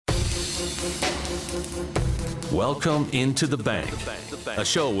Welcome into The Bank, a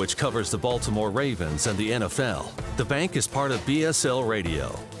show which covers the Baltimore Ravens and the NFL. The Bank is part of BSL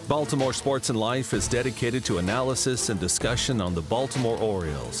Radio. Baltimore Sports and Life is dedicated to analysis and discussion on the Baltimore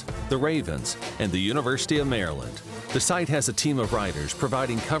Orioles, the Ravens, and the University of Maryland. The site has a team of writers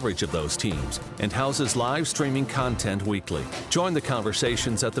providing coverage of those teams and houses live streaming content weekly. Join the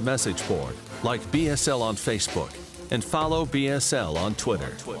conversations at the message board, like BSL on Facebook, and follow BSL on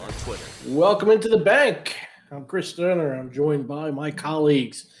Twitter. Welcome into The Bank. I'm Chris Sterner. I'm joined by my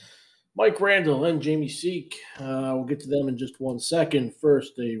colleagues, Mike Randall and Jamie Seek. We'll get to them in just 1 second.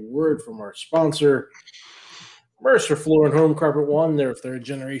 First, a word from our sponsor, Mercer Floor and Home Carpet One. They're a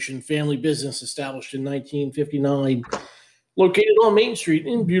third-generation family business established in 1959, located on Main Street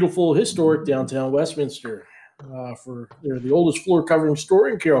in beautiful, historic downtown Westminster. They're the oldest floor covering store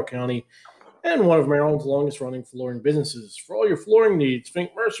in Carroll County and one of Maryland's longest-running flooring businesses. For all your flooring needs, think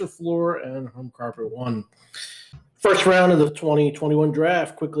Mercer Floor and Home Carpet One. First round of the 2021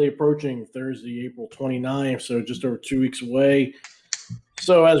 draft quickly approaching, Thursday, April 29th, so just over 2 weeks away.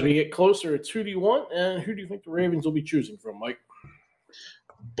 So as we get closer, it's who do you want, and who do you think the Ravens will be choosing from, Mike?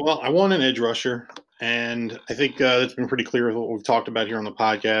 Well, I want an edge rusher, and I think it's been pretty clear with what we've talked about here on the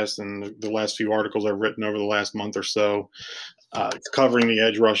podcast and the last few articles I've written over the last month or so. Covering the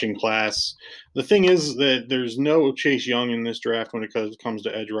edge rushing class. The thing is that there's no Chase Young in this draft when it comes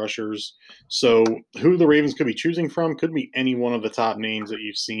to edge rushers. So who the Ravens could be choosing from could be any one of the top names that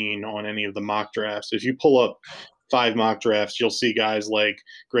you've seen on any of the mock drafts. If you pull up 5 mock drafts, you'll see guys like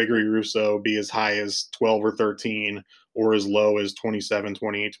Gregory Rousseau be as high as 12 or 13 or as low as 27,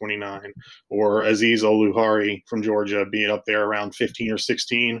 28, 29, or Azeez Oluwari from Georgia being up there around 15 or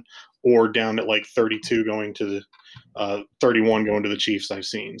 16, or down at like 32 going to the 31 going to the Chiefs I've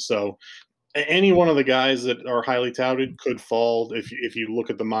seen. So any one of the guys that are highly touted could fall if you look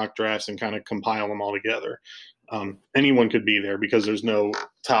at the mock drafts and kind of compile them all together. Anyone could be there because there's no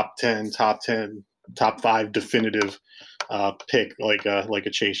top 10, top 5 definitive pick like a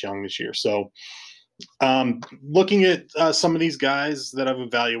Chase Young this year. So looking at some of these guys that I've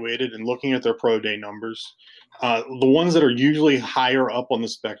evaluated and looking at their pro day numbers, the ones that are usually higher up on the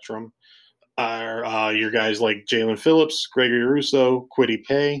spectrum are your guys like Jaelan Phillips, Gregory Rousseau, Kwity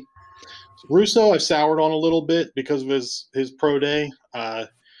Paye. Rousseau I've soured on a little bit because of his pro day.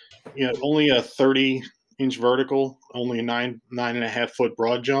 Only a 30-inch vertical, only a 9.5 foot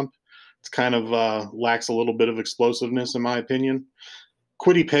broad jump. It's kind of lacks a little bit of explosiveness in my opinion.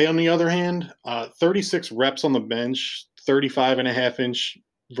 Kwity Paye, on the other hand, 36 reps on the bench, 35.5-inch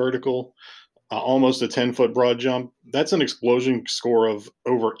vertical, almost a 10-foot broad jump. That's an explosion score of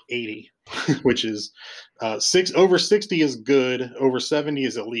over 80, which is over 60 is good, over 70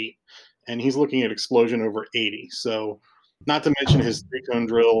 is elite, and he's looking at explosion over 80. So not to mention his 3-cone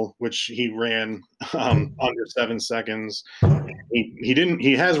drill, which he ran under 7 seconds.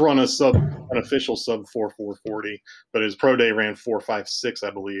 He has run an official sub 4.40, but his pro day ran 4.56, I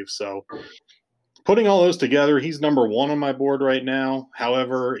believe. So putting all those together, he's number 1 on my board right now.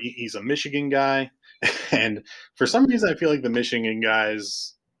 However, he's a Michigan guy, and for some reason, I feel like the Michigan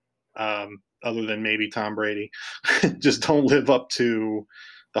guys, other than maybe Tom Brady, just don't live up to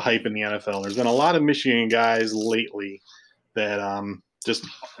the hype in the NFL. There's been a lot of Michigan guys lately that just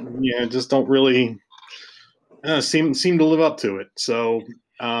don't really seem to live up to it. So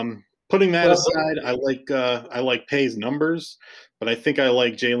putting that aside, I like Paye's numbers, but I think I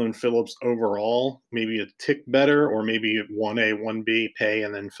like Jaelan Phillips overall, maybe a tick better, or maybe 1A, 1B, Paye,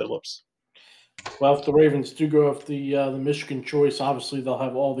 and then Phillips. Well, if the Ravens do go with the Michigan choice, obviously they'll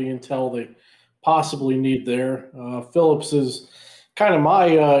have all the intel they possibly need there. Phillips is kind of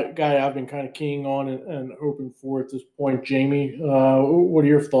my guy I've been kind of keying on and hoping for at this point. Jamie, what are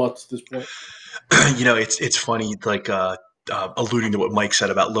your thoughts at this point? It's funny, like alluding to what Mike said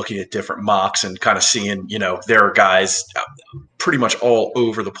about looking at different mocks and kind of seeing, there are guys pretty much all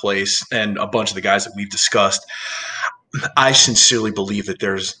over the place, and a bunch of the guys that we've discussed. I sincerely believe that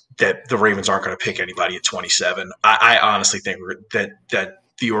the Ravens aren't going to pick anybody at 27. I honestly think that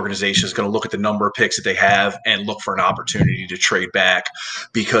the organization is going to look at the number of picks that they have and look for an opportunity to trade back,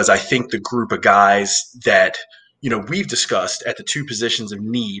 because I think the group of guys that we've discussed at the 2 positions of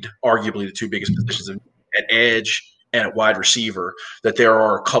need, arguably the 2 biggest positions of need, at edge and at wide receiver, that there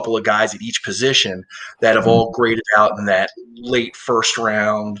are a couple of guys at each position that have all graded out in that late first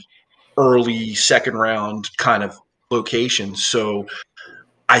round, early second round kind of location. So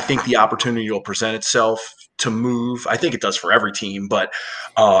I think the opportunity will present itself to move. I think it does for every team, but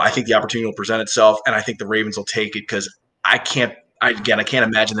I think the opportunity will present itself, and I think the Ravens will take it, because I can't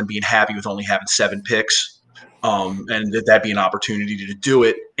imagine them being happy with only having 7 picks. and that be an opportunity to do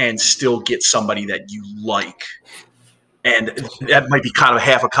it and still get somebody that you like. And that might be kind of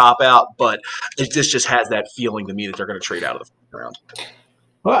half a cop out, but this just has that feeling to me that they're going to trade out of the first round.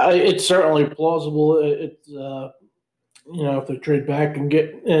 Well, it's certainly plausible. If they trade back and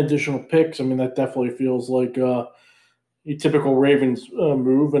get additional picks, I mean, that definitely feels like a typical Ravens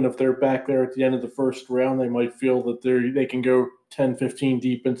move. And if they're back there at the end of the first round, they might feel that they can go 10, 15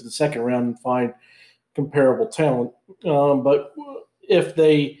 deep into the second round and find comparable talent. But if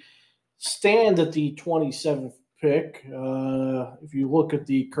they stand at the 27th pick, if you look at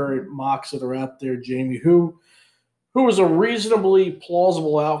the current mocks that are out there, Jamie, who is a reasonably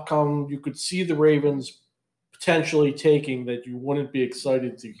plausible outcome you could see the Ravens potentially taking that you wouldn't be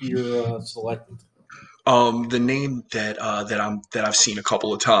excited to hear selected? The name that I've seen a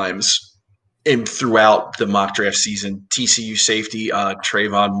couple of times throughout the mock draft season, TCU safety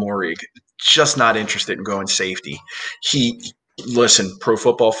Trayvon Moehrig. Just not interested in going safety. Listen, Pro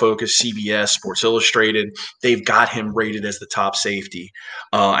Football Focus, CBS, Sports Illustrated, they've got him rated as the top safety.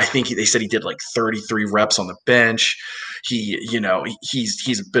 I think they said he did like 33 reps on the bench. He's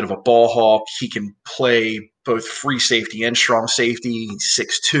a bit of a ball hawk. He can play both free safety and strong safety. He's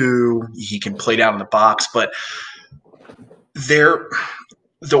 6'2". He can play down in the box, but the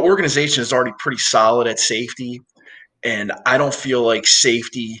organization is already pretty solid at safety, and I don't feel like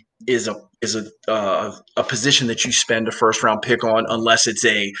safety is a position that you spend a first round pick on unless it's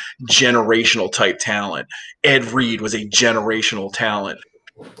a generational type talent. Ed Reed was a generational talent.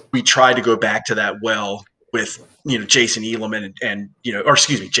 We tried to go back to that well with Jason Elam Jason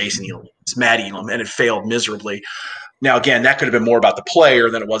Elam. It's Matt Elam, and it failed miserably. Now, again, that could have been more about the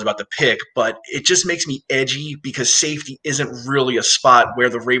player than it was about the pick, but it just makes me edgy because safety isn't really a spot where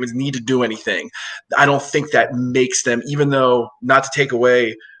the Ravens need to do anything. I don't think that makes them, even though not to take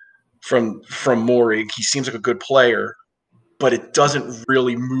away from Moehrig, he seems like a good player, but it doesn't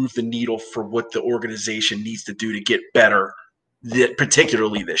really move the needle for what the organization needs to do to get better,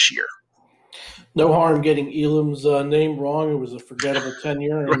 particularly this year. No harm getting Elam's name wrong. It was a forgettable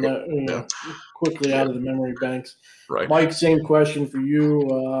tenure, and quickly out of the memory banks. Right. Mike, same question for you.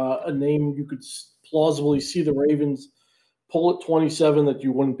 A name you could plausibly see the Ravens pull at 27 that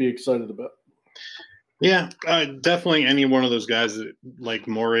you wouldn't be excited about? Yeah, definitely any one of those guys like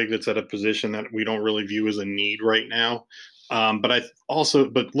Moehrig that's at a position that we don't really view as a need right now. But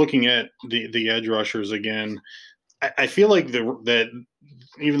looking at the edge rushers again, I feel like that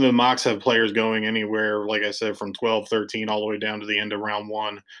even though mocks have players going anywhere, like I said, from 12, 13 all the way down to the end of round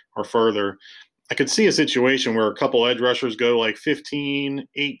one or further, I could see a situation where a couple edge rushers go like 15,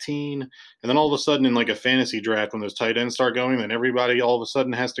 18, and then all of a sudden in like a fantasy draft when those tight ends start going, then everybody all of a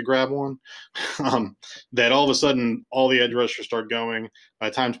sudden has to grab one. That all of a sudden all the edge rushers start going. By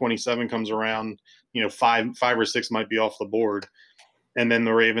the time 27 comes around, five or six might be off the board. And then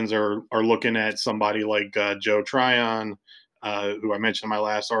the Ravens are looking at somebody like Joe Tryon, who I mentioned in my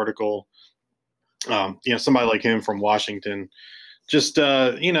last article. Somebody like him from Washington. Just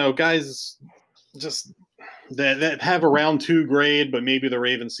guys just that have a round 2 grade, but maybe the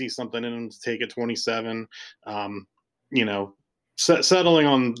Ravens see something in them to take at 27. Settling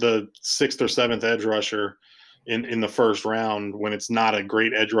on the 6th or 7th edge rusher in the first round when it's not a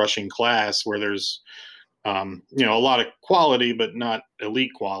great edge rushing class where there's a lot of quality but not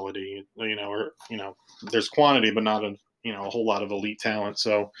elite quality, there's quantity but not a whole lot of elite talent.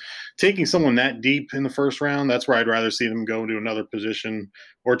 So taking someone that deep in the first round, that's where I'd rather see them go into another position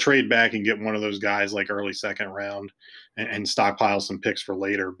or trade back and get one of those guys like early second round and stockpile some picks for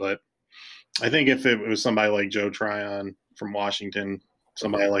later. But I think if it was somebody like Joe Tryon from Washington,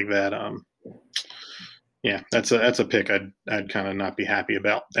 somebody like that, that's a pick I'd kind of not be happy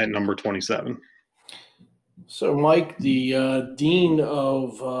about at number 27. So, Mike, the dean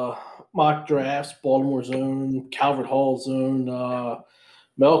of mock drafts, Baltimore Zone, Calvert Hall Zone,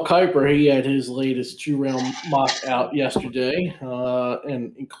 Mel Kiper, he had his latest 2-round mock out yesterday,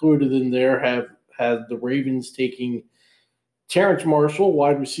 and included in there had the Ravens taking Terrence Marshall,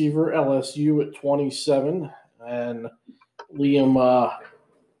 wide receiver, LSU at 27, and Liam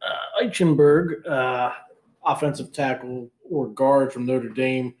Eichenberg, offensive tackle or guard from Notre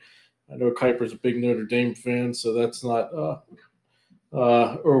Dame. I know Kiper's a big Notre Dame fan, so that's not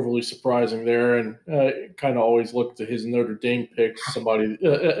overly surprising there. And kind of always look to his Notre Dame picks, somebody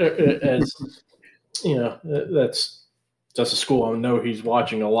as that's a school I know he's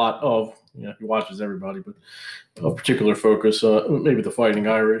watching a lot of. He watches everybody, but a particular focus, maybe the Fighting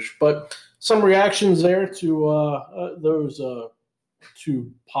Irish. But some reactions there to those 2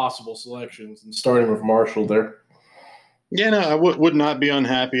 possible selections, and starting with Marshall there. Yeah, no, I would not be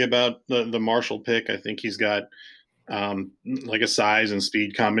unhappy about the Marshall pick. I think he's got like a size and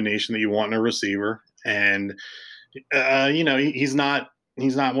speed combination that you want in a receiver, and he's not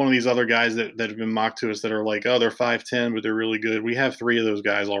one of these other guys that have been mocked to us that are like, oh, they're 5'10", but they're really good. We have three of those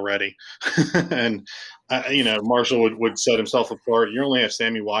guys already, and Marshall would set himself apart. You only have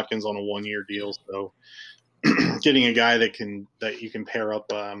Sammy Watkins on a 1-year deal, so getting a guy that you can pair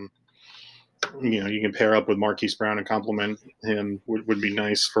up. You can pair up with Marquise Brown and complement him would be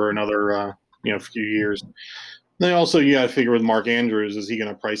nice for another few years. Then also you got to figure with Mark Andrews, is he going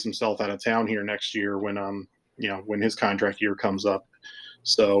to price himself out of town here next year when his contract year comes up?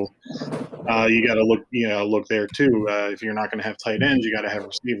 So you got to look there too. If you're not going to have tight ends, you got to have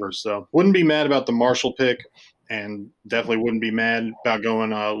receivers. So wouldn't be mad about the Marshall pick, and definitely wouldn't be mad about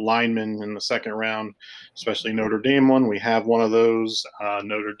going lineman in the second round, especially Notre Dame one. We have one of those.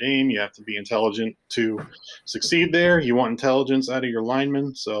 Notre Dame, you have to be intelligent to succeed there. You want intelligence out of your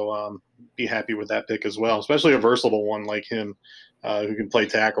linemen, so be happy with that pick as well, especially a versatile one like him who can play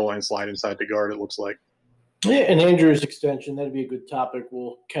tackle and slide inside the guard, it looks like. Yeah, and Andrews' extension, that'd be a good topic.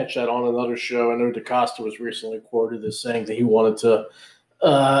 We'll catch that on another show. I know DaCosta was recently quoted as saying that he wanted to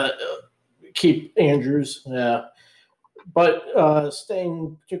keep Andrews. But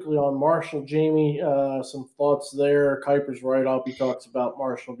staying particularly on Marshall, Jamie, some thoughts there. Kuiper's right-up. He talks about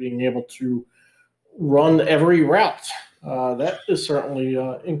Marshall being able to run every route. That is certainly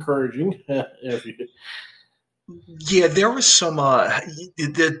encouraging. Yeah, there was some I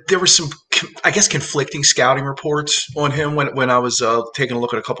guess conflicting scouting reports on him when I was taking a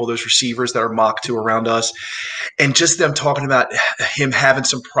look at a couple of those receivers that are mocked to around us, and just them talking about him having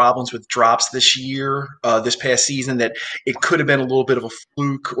some problems with drops this year, this past season, that it could have been a little bit of a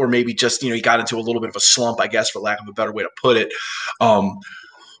fluke, or maybe just he got into a little bit of a slump, I guess, for lack of a better way to put it.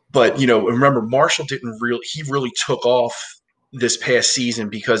 But remember, Marshall he really took off this past season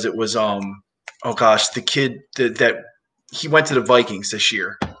because it was oh gosh, the kid that he went to the Vikings this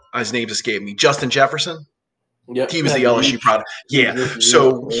year. His name escaped me. Justin Jefferson. Yep. He was the LSU product. Yeah.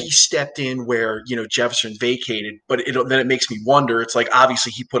 So he stepped in where, Jefferson vacated, but then it makes me wonder. It's like,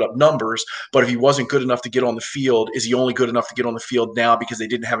 obviously he put up numbers, but if he wasn't good enough to get on the field, is he only good enough to get on the field now because they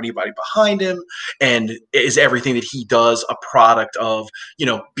didn't have anybody behind him? And is everything that he does a product of,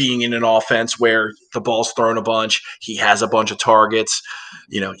 being in an offense where the ball's thrown a bunch, he has a bunch of targets,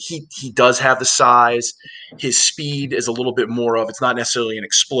 he does have the size. His speed is a little bit more of, it's not necessarily an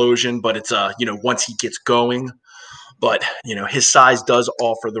explosion, but it's once he gets going. But his size does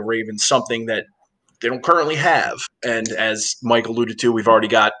offer the Ravens something that they don't currently have. And as Mike alluded to, we've already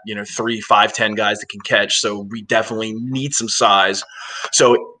got 3 5'10" guys that can catch, so we definitely need some size.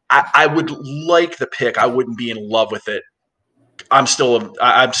 So I would like the pick. I wouldn't be in love with it. I'm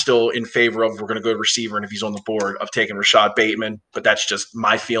still in favor of, we're going to go to receiver, and if he's on the board, of taking Rashad Bateman. But that's just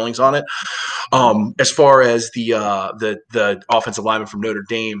my feelings on it. As far as the offensive lineman from Notre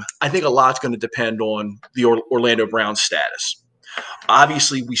Dame, I think a lot's going to depend on the Orlando Brown status.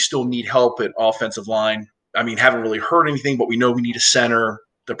 Obviously, we still need help at offensive line. I mean, haven't really heard anything, but we know we need a center.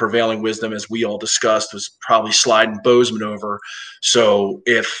 The prevailing wisdom, as we all discussed, was probably sliding Bozeman over. So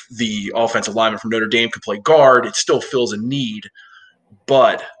if the offensive lineman from Notre Dame could play guard, it still fills a need.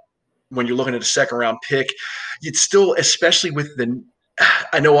 But when you're looking at a second-round pick, it's still, especially with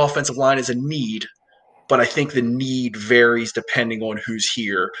I know offensive line is a need, but I think the need varies depending on who's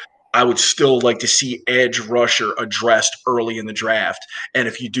here. I would still like to see edge rusher addressed early in the draft. And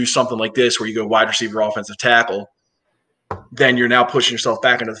if you do something like this where you go wide receiver, offensive tackle, then you're now pushing yourself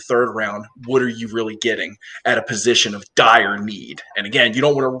back into the third round. What are you really getting at a position of dire need? And again, you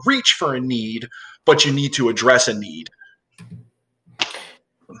don't want to reach for a need, but you need to address a need.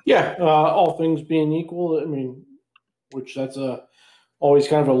 Yeah, all things being equal, I mean, which that's always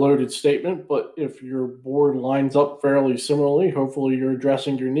kind of a loaded statement, but if your board lines up fairly similarly, hopefully you're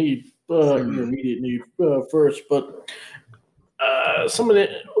addressing your need, your immediate need first. But some of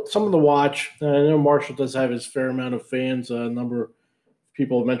the watch, I know Marshall does have his fair amount of fans. A number of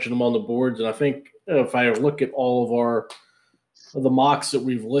people have mentioned him on the boards, and I think if I look at all of the mocks that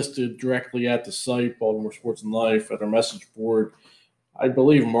we've listed directly at the site, Baltimore Sports and Life, at our message board, I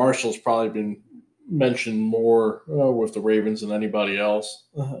believe Marshall's probably been mentioned more with the Ravens than anybody else.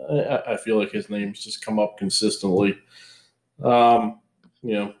 I feel like his name's just come up consistently.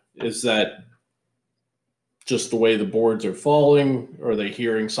 Is that just the way the boards are falling? Or are they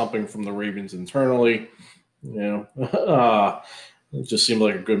hearing something from the Ravens internally? It just seemed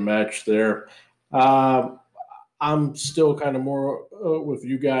like a good match there. I'm still kind of more with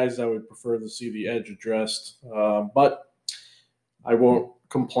you guys. I would prefer to see the edge addressed, but I won't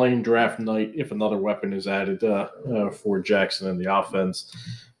complain draft night if another weapon is added for Jackson and the offense.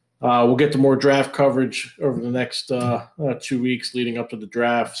 We'll get to more draft coverage over the next 2 weeks leading up to the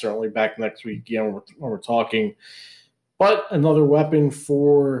draft. Certainly back next week again when we're talking. But another weapon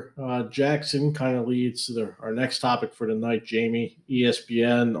for Jackson kind of leads to our next topic for tonight, Jamie.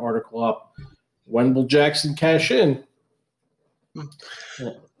 ESPN article up. When will Jackson cash in?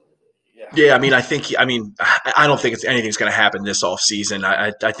 Yeah, I mean, I don't think anything's going to happen this offseason.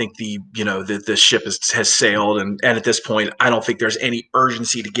 I think the ship has sailed, and at this point, I don't think there's any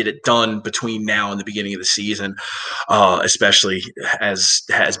urgency to get it done between now and the beginning of the season, especially as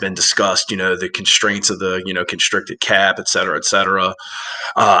has been discussed. The constraints of the constricted cap, et cetera, et cetera.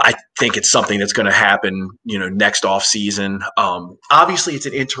 I think it's something that's going to happen, next offseason. Obviously, it's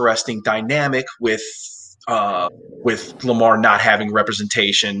an interesting dynamic with Lamar not having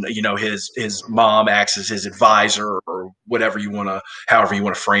representation. His mom acts as his advisor or however you want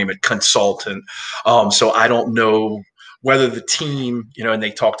to frame it, consultant. So I don't know whether the team, and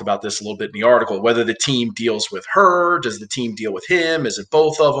they talked about this a little bit in the article, whether the team deals with her, does the team deal with him? Is it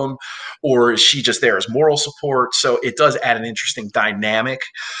both of them? Or is she just there as moral support? So it does add an interesting dynamic.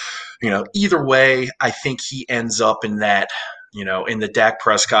 Either way, I think he ends up in that, in the Dak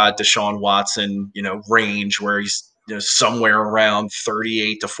Prescott, Deshaun Watson, range where he's somewhere around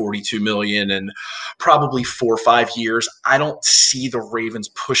 38 to 42 million and probably 4 or 5 years. I don't see the Ravens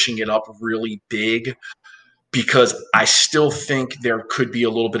pushing it up really big because I still think there could be a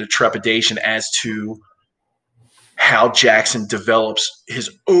little bit of trepidation as to how Jackson develops his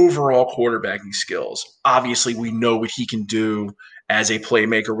overall quarterbacking skills. Obviously, we know what he can do as a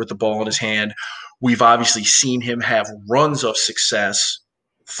playmaker with the ball in his hand. We've obviously seen him have runs of success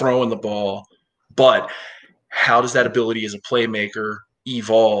throwing the ball, but how does that ability as a playmaker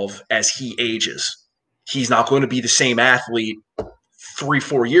evolve as he ages? He's not going to be the same athlete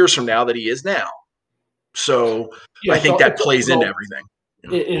 3-4 years from now that he is now. So I think that plays into everything.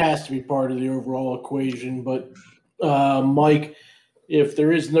 It has to be part of the overall equation. But, Mike, if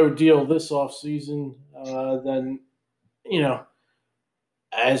there is no deal this offseason, then,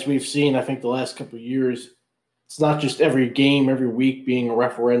 as we've seen, I think the last couple of years, it's not just every game, every week being a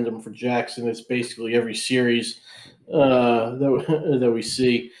referendum for Jackson. It's basically every series that we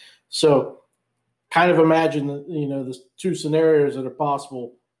see. So kind of imagine, the two scenarios that are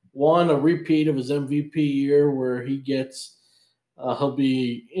possible. One, a repeat of his MVP year where he'll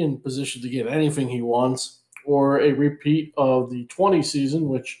be in position to get anything he wants, or a repeat of the 20 season,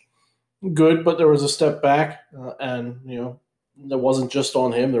 which good, but there was a step back, and that wasn't just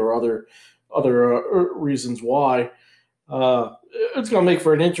on him. There were other reasons why. It's going to make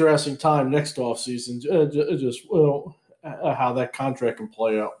for an interesting time next offseason, just how that contract can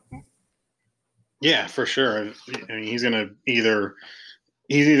play out. Yeah, for sure. I mean, he's either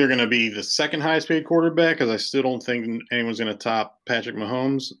going to be the second highest paid quarterback, because I still don't think anyone's going to top Patrick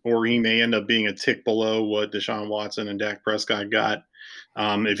Mahomes, or he may end up being a tick below what Deshaun Watson and Dak Prescott got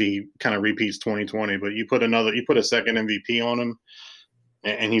if he kind of repeats 2020. But you put a second MVP on him,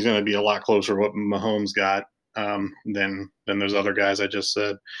 and he's going to be a lot closer to what Mahomes got than those other guys I just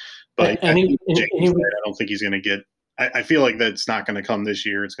said. But I don't think he's going to get. I feel like that's not going to come this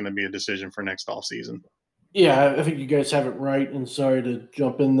year. It's going to be a decision for next offseason. Yeah, I think you guys have it right, and sorry to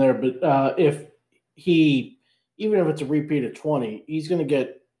jump in there, but even if it's a repeat of 20, he's going to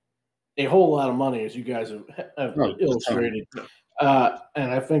get a whole lot of money, as you guys have illustrated. And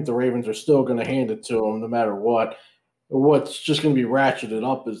I think the Ravens are still going to hand it to him no matter what. What's just going to be ratcheted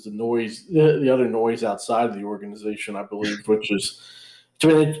up is the noise, the other noise outside of the organization, I believe, which is it's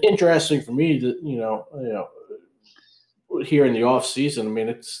been interesting for me that, here in the off season. I mean,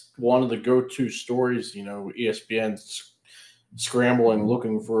 it's one of the go-to stories, ESPN's scrambling,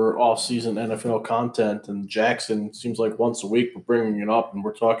 looking for off-season NFL content, and Jackson seems like once a week we're bringing it up, and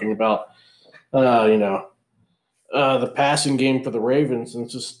we're talking about, the passing game for the Ravens, and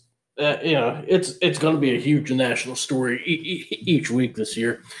it's just, it's going to be a huge national story each week this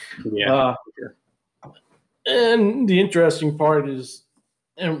year. Yeah. And the interesting part is,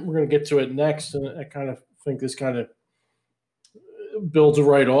 and we're going to get to it next, and I kind of think this kind of builds it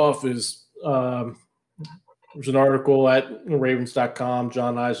right off, is there's an article at Ravens.com,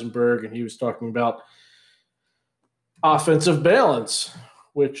 John Eisenberg, and he was talking about offensive balance,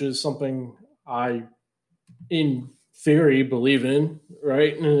 which is something I, in theory, believe in,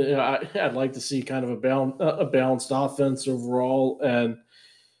 right? And I'd like to see kind of a balanced offense overall, and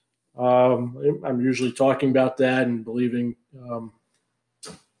I'm usually talking about that and believing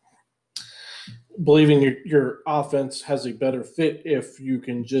your offense has a better fit if you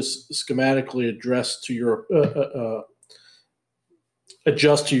can just schematically address to your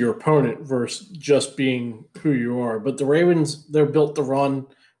adjust to your opponent versus just being who you are. But the Ravens, they're built to run.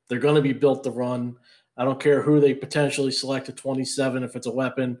 They're going to be built to run. I don't care who they potentially select at 27 if it's a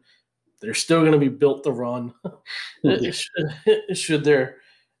weapon. They're still going to be built to run. Should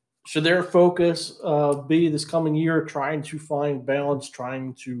their focus be this coming year trying to find balance,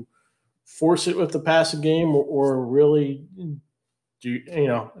 trying to force it with the passing game, or really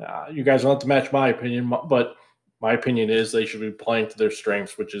you guys don't have to match my opinion, but my opinion is they should be playing to their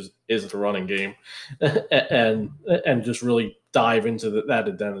strengths, which is the running game, and just really dive into that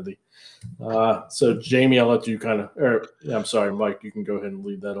identity. So, Jamie, I'll let you I'm sorry, Mike, you can go ahead and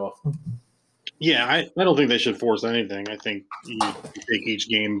lead that off. Yeah, I don't think they should force anything. I think you take each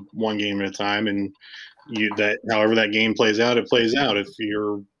game one game at a time, and however that game plays out, it plays out. If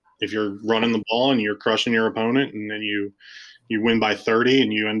you're running the ball and you're crushing your opponent, and then you win by 30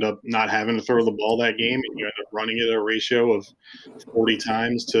 and you end up not having to throw the ball that game and you end up running it at a ratio of 40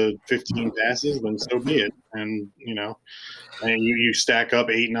 times to 15 passes, then so be it. And, and you stack up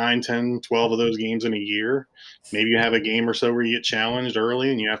 8, 9, 10, 12 of those games in a year. Maybe you have a game or so where you get challenged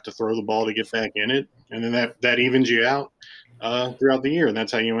early and you have to throw the ball to get back in it. And then that evens you out throughout the year. And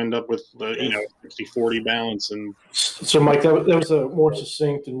that's how you end up with, 60-40 balance. And so, Mike, that was a more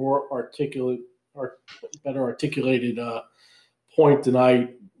succinct and more better articulated point than I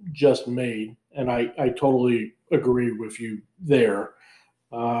just made, and I totally agree with you there.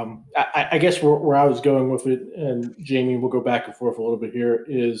 I guess where I was going with it, and Jamie, we'll go back and forth a little bit here,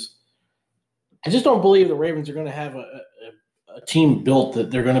 is I just don't believe the Ravens are going to have a team built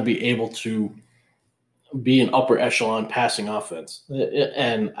that they're going to be able to be an upper echelon passing offense.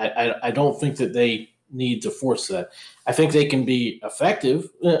 And I don't think that they need to force that. I think they can be effective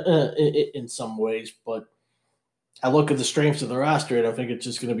in some ways, but I look at the strengths of the roster, and I think it's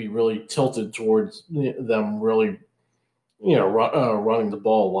just going to be really tilted towards them really, running the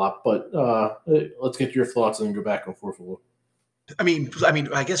ball a lot. But let's get your thoughts and then go back and forth a little. I mean,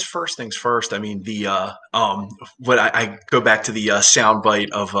 I guess first things first. I mean, what I go back to the soundbite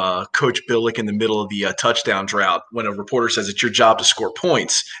of Coach Billick in the middle of the touchdown drought when a reporter says it's your job to score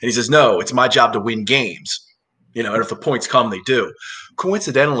points, and he says, "No, it's my job to win games." And if the points come, they do.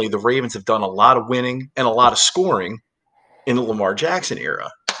 Coincidentally, the Ravens have done a lot of winning and a lot of scoring in the Lamar Jackson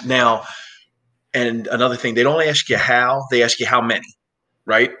era. Now, and another thing, they don't ask you how, they ask you how many,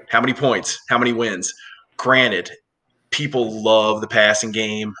 right? How many points, how many wins. Granted, people love the passing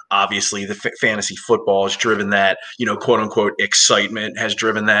game. Obviously, the fantasy football has driven that, quote unquote, excitement has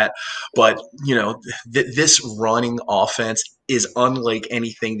driven that. But, this running offense is unlike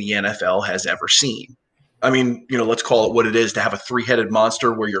anything the NFL has ever seen. I mean, let's call it what it is to have a three-headed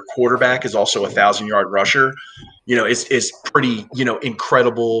monster where your quarterback is also a 1,000-yard rusher. Is pretty,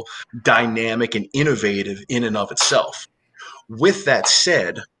 incredible, dynamic, and innovative in and of itself. With that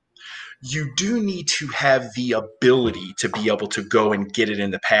said, you do need to have the ability to be able to go and get it in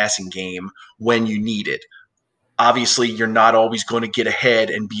the passing game when you need it. Obviously, you're not always going to get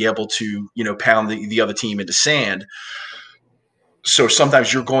ahead and be able to, pound the other team into sand. So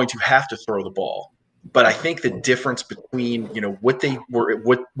sometimes you're going to have to throw the ball. But I think the difference between,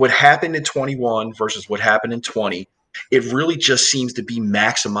 what happened in 21 versus what happened in 20, it really just seems to be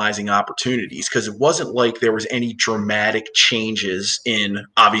maximizing opportunities, because it wasn't like there was any dramatic changes in,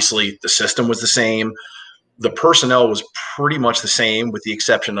 obviously, the system was the same. The personnel was pretty much the same, with the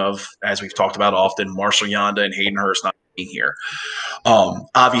exception of, as we've talked about often, Marshall Yanda and Hayden Hurst not being here.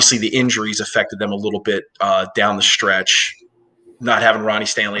 Obviously, the injuries affected them a little bit down the stretch. Not having Ronnie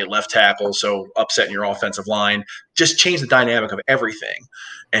Stanley at left tackle, so upsetting your offensive line, just changed the dynamic of everything.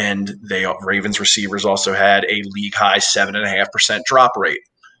 And Ravens receivers also had a league high 7.5% drop rate.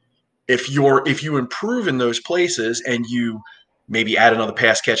 If you improve in those places and you maybe add another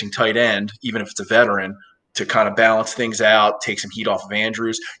pass catching tight end, even if it's a veteran, to kind of balance things out, take some heat off of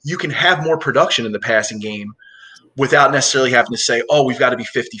Andrews, you can have more production in the passing game without necessarily having to say, oh, we've got to be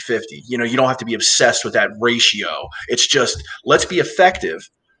 50-50. You don't have to be obsessed with that ratio. It's just, let's be effective,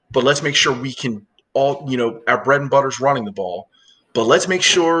 but let's make sure we can all, our bread and butter is running the ball, but let's make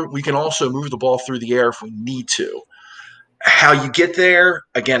sure we can also move the ball through the air if we need to. How you get there,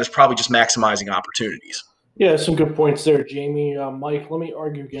 again, is probably just maximizing opportunities. Yeah, some good points there, Jamie. Mike, let me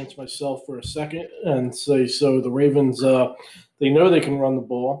argue against myself for a second and say, so the Ravens, they know they can run the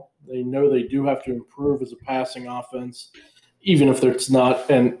ball. They know they do have to improve as a passing offense. Even if it's not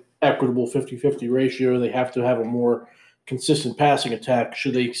an equitable 50-50 ratio, they have to have a more consistent passing attack.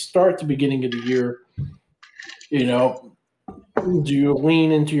 Should they start the beginning of the year, do you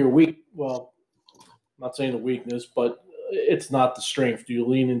lean into your weak? Well, I'm not saying the weakness, but it's not the strength. Do you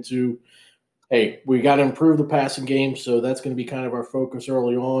lean into hey, we got to improve the passing game, so that's going to be kind of our focus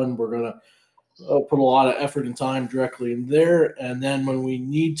early on. We're going to put a lot of effort and time directly in there, and then when we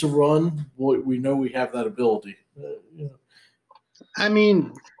need to run, we know we have that ability. I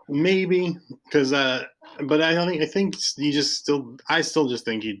mean, maybe because, but I don't think. I think you just still. I still just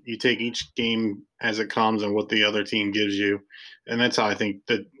think you take each game as it comes and what the other team gives you, and that's how I think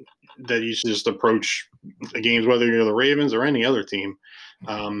that you should just approach the games, whether you're the Ravens or any other team.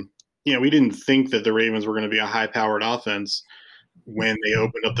 We didn't think that the Ravens were going to be a high-powered offense when they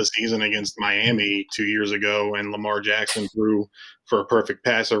opened up the season against Miami 2 years ago, and Lamar Jackson threw for a perfect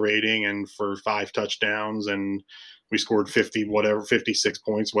passer rating and for 5 touchdowns, and we scored 56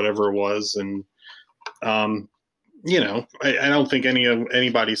 points, whatever it was. And, I don't think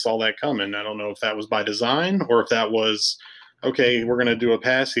anybody saw that coming. I don't know if that was by design or if that was, okay, we're going to do a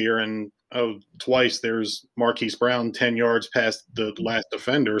pass here, and twice there's Marquise Brown 10 yards past the last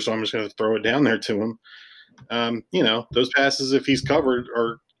defender, so I'm just going to throw it down there to him. Those passes, if he's covered,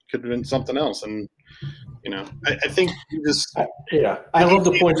 could have been something else. And, I think you just – I love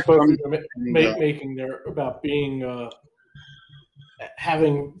the points both of you making there about being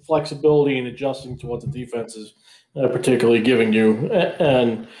having flexibility and adjusting to what the defense is particularly giving you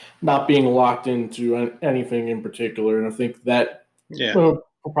and not being locked into anything in particular. And I think that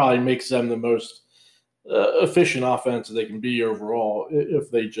probably makes them the most efficient offense they can be overall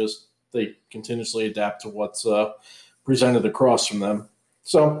if they continuously adapt to what's presented across from them.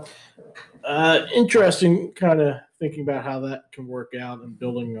 So interesting kind of thinking about how that can work out and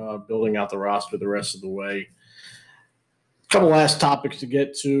building out the roster the rest of the way. A couple last topics to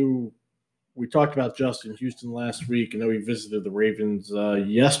get to. We talked about Justin Houston last week. I know he visited the Ravens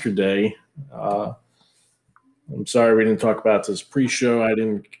yesterday. I'm sorry we didn't talk about this pre-show. I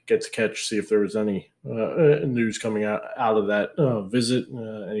didn't get to see if there was any news coming out of that visit,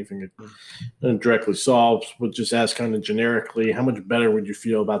 anything it directly solves. But just ask kind of generically, how much better would you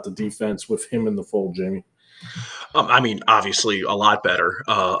feel about the defense with him in the fold, Jamie? Obviously a lot better.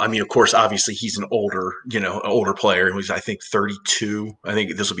 Of course, obviously he's an older player. He's, I think, 32. I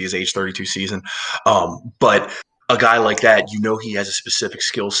think this will be his age 32 season. But a guy like that, he has a specific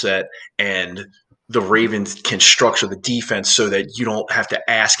skill set, and the Ravens can structure the defense so that you don't have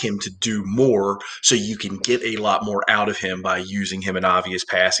to ask him to do more, so you can get a lot more out of him by using him in obvious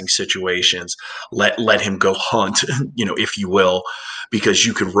passing situations. Let him go hunt, if you will, because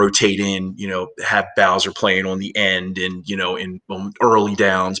you could rotate in, have Bowser playing on the end and, in early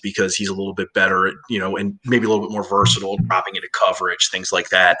downs because he's a little bit better at, and maybe a little bit more versatile, dropping into coverage, things like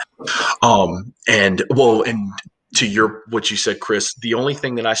that. And to what you said, Chris, the only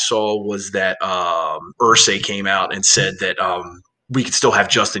thing that I saw was that Irsay came out and said that we could still have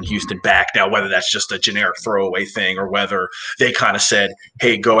Justin Houston back. Now, whether that's just a generic throwaway thing or whether they kind of said,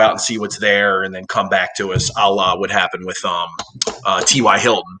 hey, go out and see what's there and then come back to us, a la what happened with T.Y.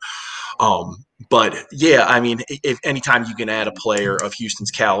 Hilton. But, yeah, if anytime you can add a player of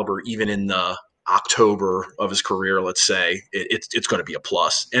Houston's caliber, even in the October of his career, let's say, it's going to be a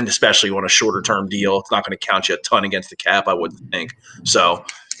plus. And especially on a shorter term deal, it's not going to count you a ton against the cap, I wouldn't think. So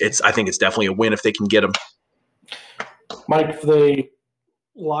I think it's definitely a win if they can get him. Mike, if they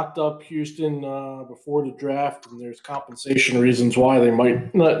locked up Houston before the draft, and there's compensation reasons why they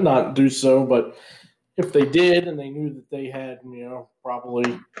might not do so, but if they did and they knew that they had,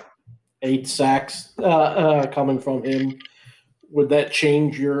 probably 8 sacks coming from him, would that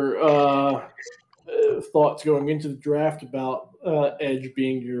change your thoughts going into the draft about edge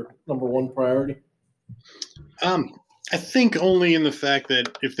being your number one priority? I think only in the fact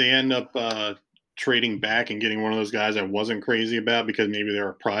that if they end up trading back and getting one of those guys I wasn't crazy about because maybe they're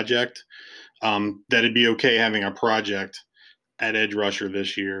a project, that it'd be okay having a project at edge rusher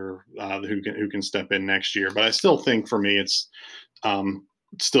this year who can step in next year. But I still think for me it's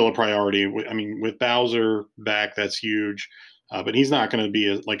still a priority. With Bowser back, that's huge. But he's not going to be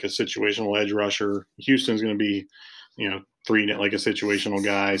a situational edge rusher. Houston's going to be, like a situational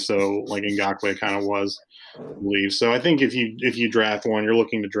guy. So like Ngakoue kind of was, I believe. So I think if you draft one, you're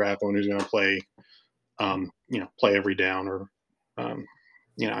looking to draft one who's going to play, play every down, or,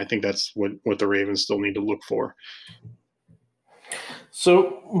 I think that's what the Ravens still need to look for.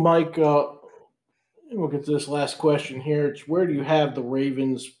 So Mike, we'll get to this last question here. It's where do you have the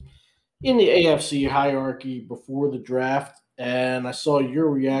Ravens in the AFC hierarchy before the draft? And I saw your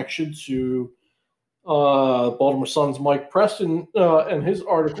reaction to Baltimore Sun's Mike Preston and his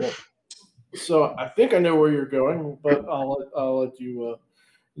article. So I think I know where you're going, but I'll let you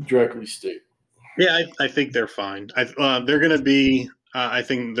directly state. Yeah, I think they're fine. They're going to be. I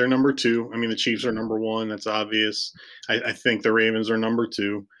think they're number 2. The Chiefs are number 1. That's obvious. I think the Ravens are number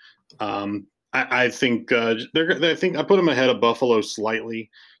 2. I think I think I put them ahead of Buffalo slightly,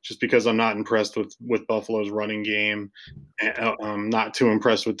 just because I'm not impressed with Buffalo's running game. I'm not too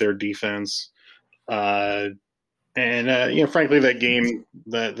impressed with their defense. Frankly, that game,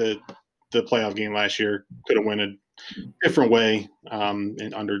 the playoff game last year, could have went a different way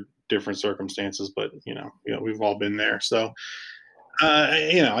and under different circumstances. But we've all been there. So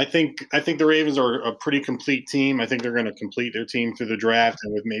I think the Ravens are a pretty complete team. I think they're going to complete their team through the draft,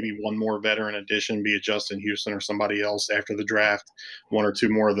 and with maybe one more veteran addition, be it Justin Houston or somebody else after the draft, one or two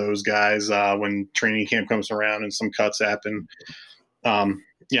more of those guys when training camp comes around and some cuts happen.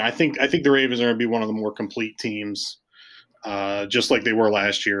 I think the Ravens are going to be one of the more complete teams, just like they were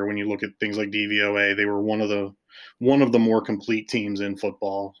last year. When you look at things like DVOA, they were one of the more complete teams in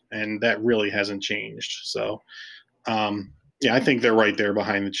football, and that really hasn't changed. So. I think they're right there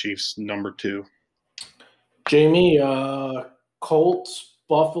behind the Chiefs, number 2. Jamie, Colts,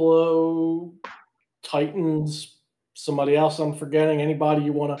 Buffalo, Titans, somebody else I'm forgetting. Anybody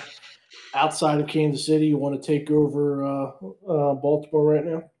you want to, outside of Kansas City, you want to take over Baltimore right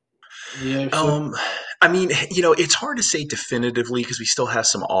now? Yeah. I mean, it's hard to say definitively because we still have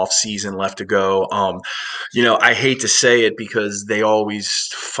some off season left to go. I hate to say it because they always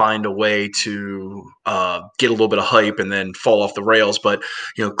find a way to get a little bit of hype and then fall off the rails. But,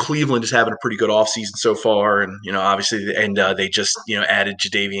 Cleveland is having a pretty good off season so far. And, obviously, and they just, added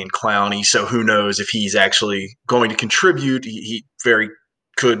Jadeveon Clowney. So who knows if he's actually going to contribute. He very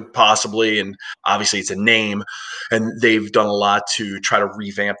could possibly, and obviously it's a name, and they've done a lot to try to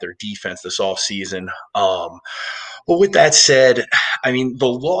revamp their defense this offseason. But with that said, I mean, the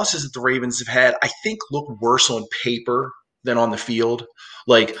losses that the Ravens have had, I think, look worse on paper than on the field.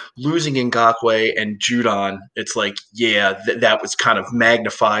 Like losing Ngakoue and Judon, it's like, that was kind of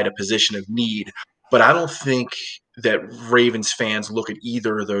magnified a position of need. But I don't think that Ravens fans look at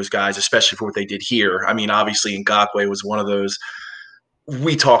either of those guys, especially for what they did here. I mean, obviously Ngakoue was one of those.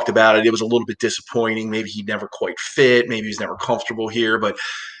 We talked about it. It was a little bit disappointing. Maybe he never quite fit. Maybe he was never comfortable here, but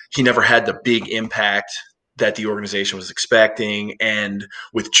he never had the big impact that the organization was expecting. And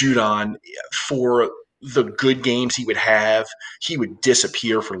with Judon, for the good games he would have, he would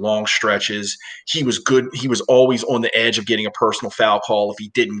disappear for long stretches. He was good. He was always on the edge of getting a personal foul call if he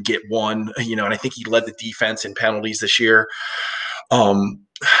didn't get one, and I think he led the defense in penalties this year.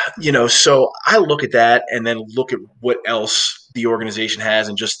 So I look at that and then look at what else the organization has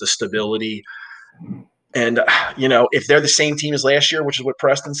and just the stability. And, if they're the same team as last year, which is what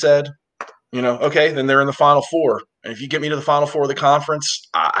Preston said, okay, then they're in the Final Four. And if you get me to the Final Four of the conference,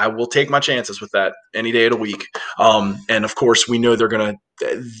 I will take my chances with that any day of the week. And, of course, we know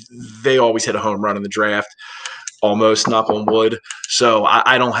they always hit a home run in the draft, almost, knock on wood. So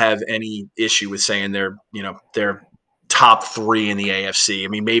I don't have any issue with saying they're top 3 in the AFC. I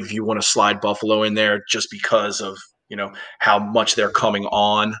mean, maybe if you want to slide Buffalo in there just because of, how much they're coming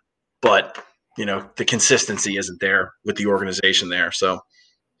on, but, the consistency isn't there with the organization there. So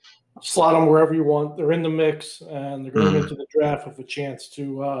slot them wherever you want. They're in the mix, and they're going into the draft with a chance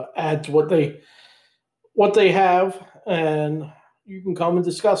to add to what they have. And you can come and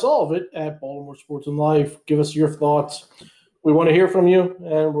discuss all of it at Baltimore Sports and Life. Give us your thoughts. We want to hear from you,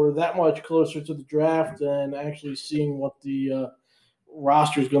 and we're that much closer to the draft and actually seeing what the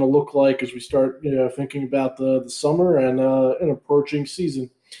roster is going to look like as we start thinking about the summer and an approaching season.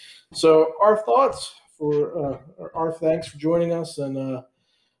 So our thoughts our thanks for joining us, and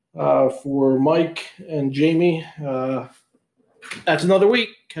for Mike and Jamie, that's another week.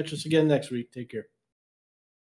 Catch us again next week. Take care.